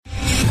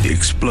The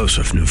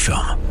explosive new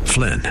film,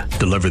 Flynn,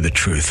 Deliver the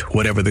Truth,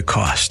 Whatever the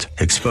Cost,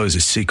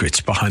 exposes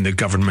secrets behind the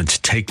government's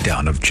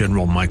takedown of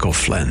General Michael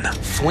Flynn.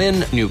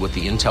 Flynn knew what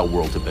the intel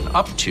world had been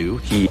up to.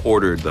 He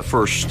ordered the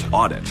first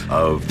audit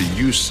of the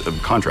use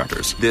of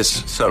contractors.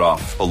 This set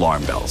off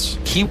alarm bells.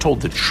 He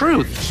told the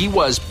truth. He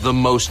was the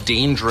most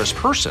dangerous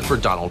person for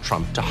Donald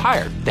Trump to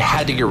hire. They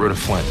had to get rid of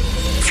Flynn.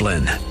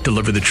 Flynn,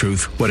 Deliver the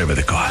Truth, Whatever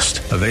the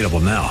Cost. Available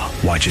now.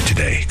 Watch it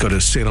today. Go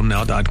to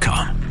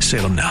salemnow.com.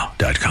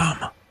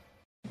 salemnow.com.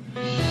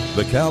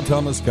 The Cal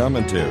Thomas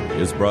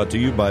Commentary is brought to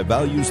you by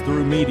Values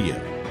Through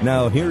Media.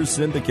 Now here's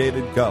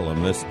syndicated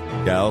columnist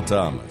Cal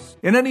Thomas.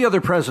 In any other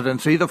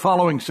presidency, the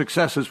following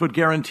successes would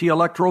guarantee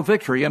electoral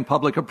victory and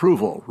public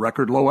approval.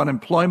 Record low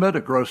unemployment,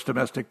 a gross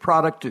domestic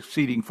product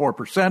exceeding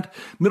 4%,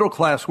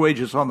 middle-class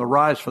wages on the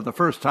rise for the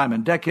first time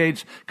in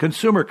decades,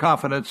 consumer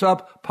confidence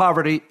up,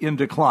 poverty in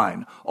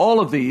decline. All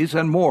of these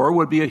and more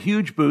would be a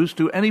huge boost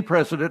to any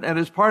president and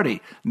his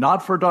party.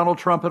 Not for Donald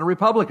Trump and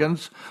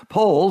Republicans.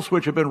 Polls,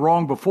 which have been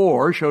wrong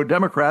before, show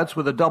Democrats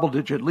with a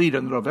double-digit lead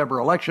in the November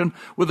election,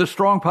 with a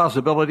strong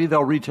possibility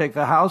they'll retake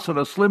the House and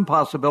a slim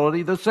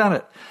possibility the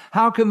Senate.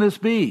 How can this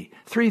be?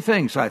 Three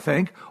things, I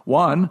think.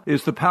 One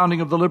is the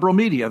pounding of the liberal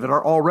media that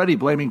are already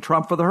blaming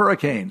Trump for the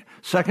hurricane.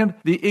 Second,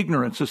 the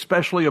ignorance,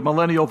 especially of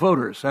millennial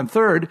voters. And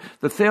third,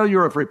 the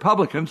failure of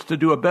Republicans to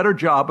do a better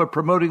job of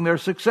promoting their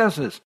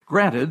successes.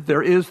 Granted,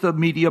 there is the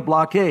media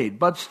blockade,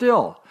 but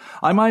still.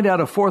 I might add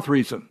a fourth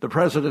reason, the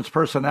president's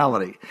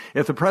personality.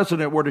 If the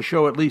president were to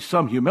show at least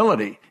some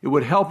humility, it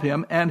would help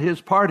him and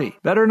his party.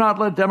 Better not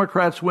let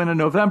Democrats win in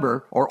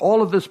November, or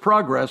all of this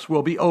progress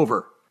will be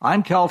over.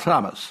 I'm Cal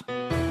Thomas.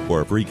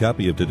 For a free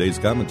copy of today's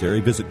commentary,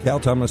 visit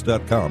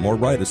calthomas.com or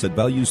write us at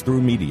Values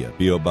Through Media,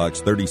 P.O.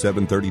 Box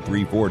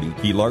 373340,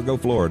 Key Largo,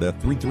 Florida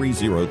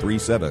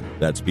 33037.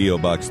 That's P.O.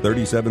 Box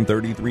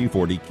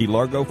 373340, Key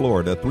Largo,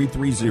 Florida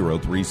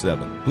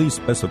 33037. Please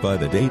specify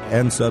the date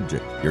and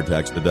subject. Your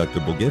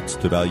tax-deductible gifts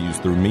to Values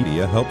Through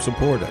Media help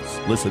support us.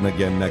 Listen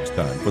again next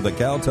time for the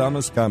Cal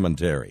Thomas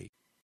Commentary.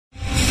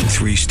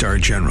 Three-star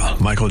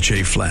General Michael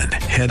J. Flynn,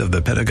 head of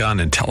the Pentagon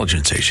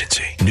Intelligence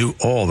Agency, knew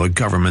all the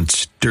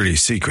government's dirty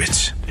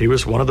secrets. He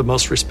was one of the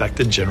most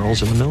respected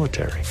generals in the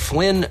military.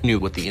 Flynn knew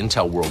what the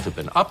intel world had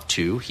been up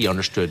to. He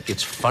understood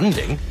its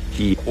funding.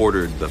 He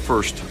ordered the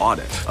first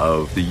audit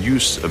of the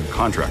use of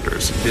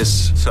contractors.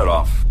 This set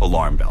off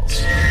alarm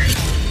bells.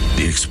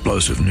 The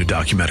explosive new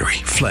documentary,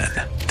 Flynn,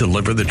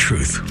 Deliver the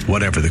Truth,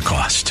 Whatever the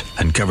Cost,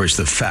 uncovers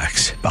the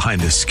facts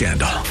behind this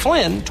scandal.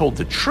 Flynn told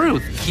the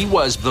truth. He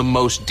was the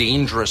most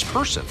dangerous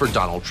person for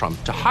Donald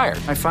Trump to hire.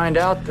 I find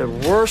out the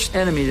worst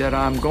enemy that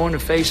I'm going to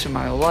face in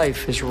my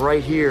life is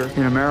right here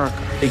in America.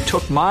 They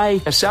took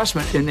my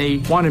assessment and they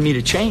wanted me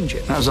to change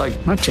it. And I was like,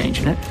 I'm not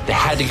changing it. They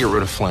had to get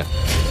rid of Flynn.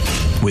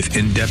 With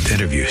in-depth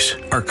interviews,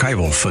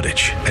 archival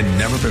footage, and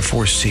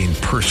never-before-seen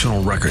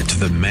personal records of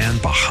the man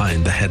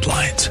behind the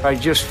headlines. I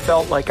just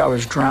felt like I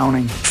was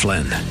drowning.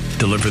 Flynn,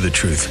 Deliver the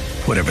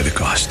Truth, Whatever the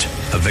Cost.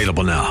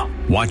 Available now.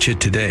 Watch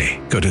it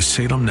today. Go to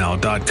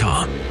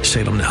salemnow.com.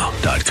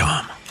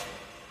 salemnow.com.